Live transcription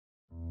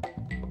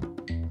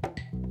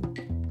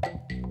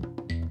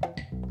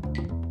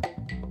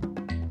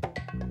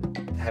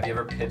Have you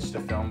ever pitched a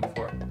film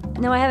before?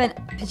 No, I haven't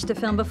pitched a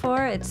film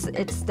before. It's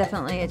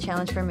definitely a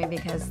challenge for me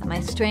because my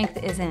strength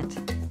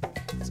isn't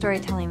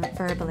storytelling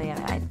verbally.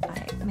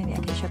 Maybe I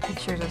can show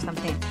pictures or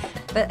something,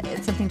 but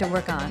it's something to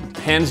work on.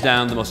 Hands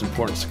down, the most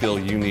important skill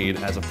you need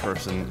as a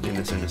person in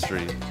this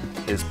industry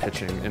is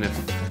pitching. And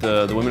if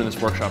the women in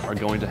this workshop are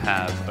going to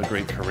have a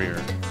great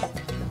career,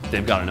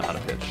 they've got to know how to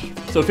pitch.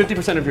 So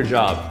 50% of your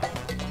job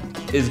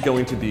is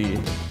going to be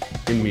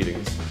in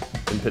meetings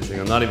and pitching.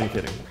 I'm not even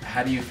kidding.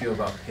 How do you feel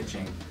about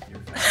pitching your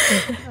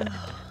film?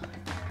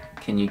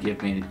 Can you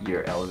give me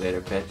your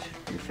elevator pitch,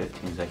 your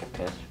 15-second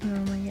pitch? Oh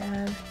my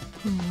god.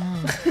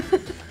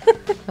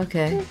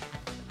 Okay.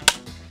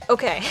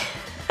 Okay.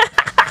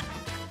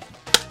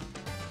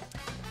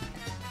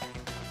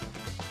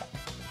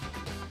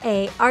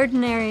 A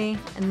ordinary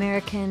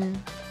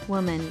American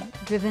woman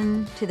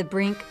driven to the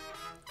brink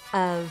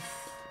of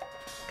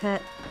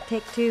cut,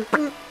 take two.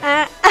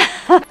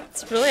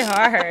 It's really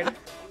hard.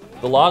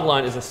 The log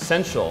line is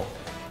essential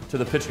to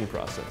the pitching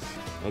process,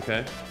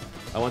 okay?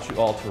 I want you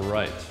all to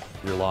write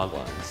your log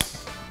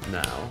lines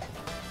now.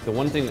 The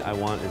one thing I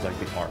want is like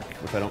the arc,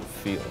 which I don't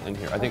feel in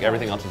here. I think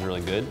everything else is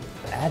really good.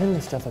 Add in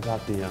the stuff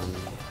about the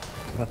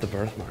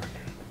birthmark.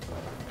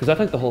 Because that's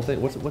like the whole thing.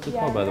 What's it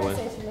called, by the way?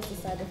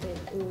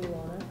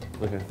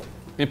 Okay.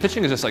 I mean,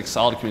 pitching is just like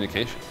solid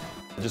communication.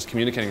 Just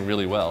communicating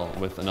really well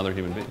with another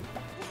human being.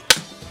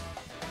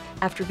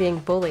 After being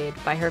bullied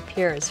by her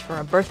peers for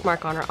a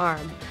birthmark on her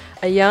arm,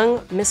 a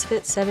young,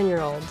 misfit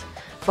 7-year-old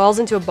falls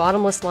into a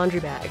bottomless laundry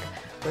bag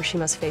where she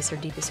must face her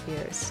deepest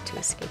fears to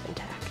escape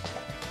intact.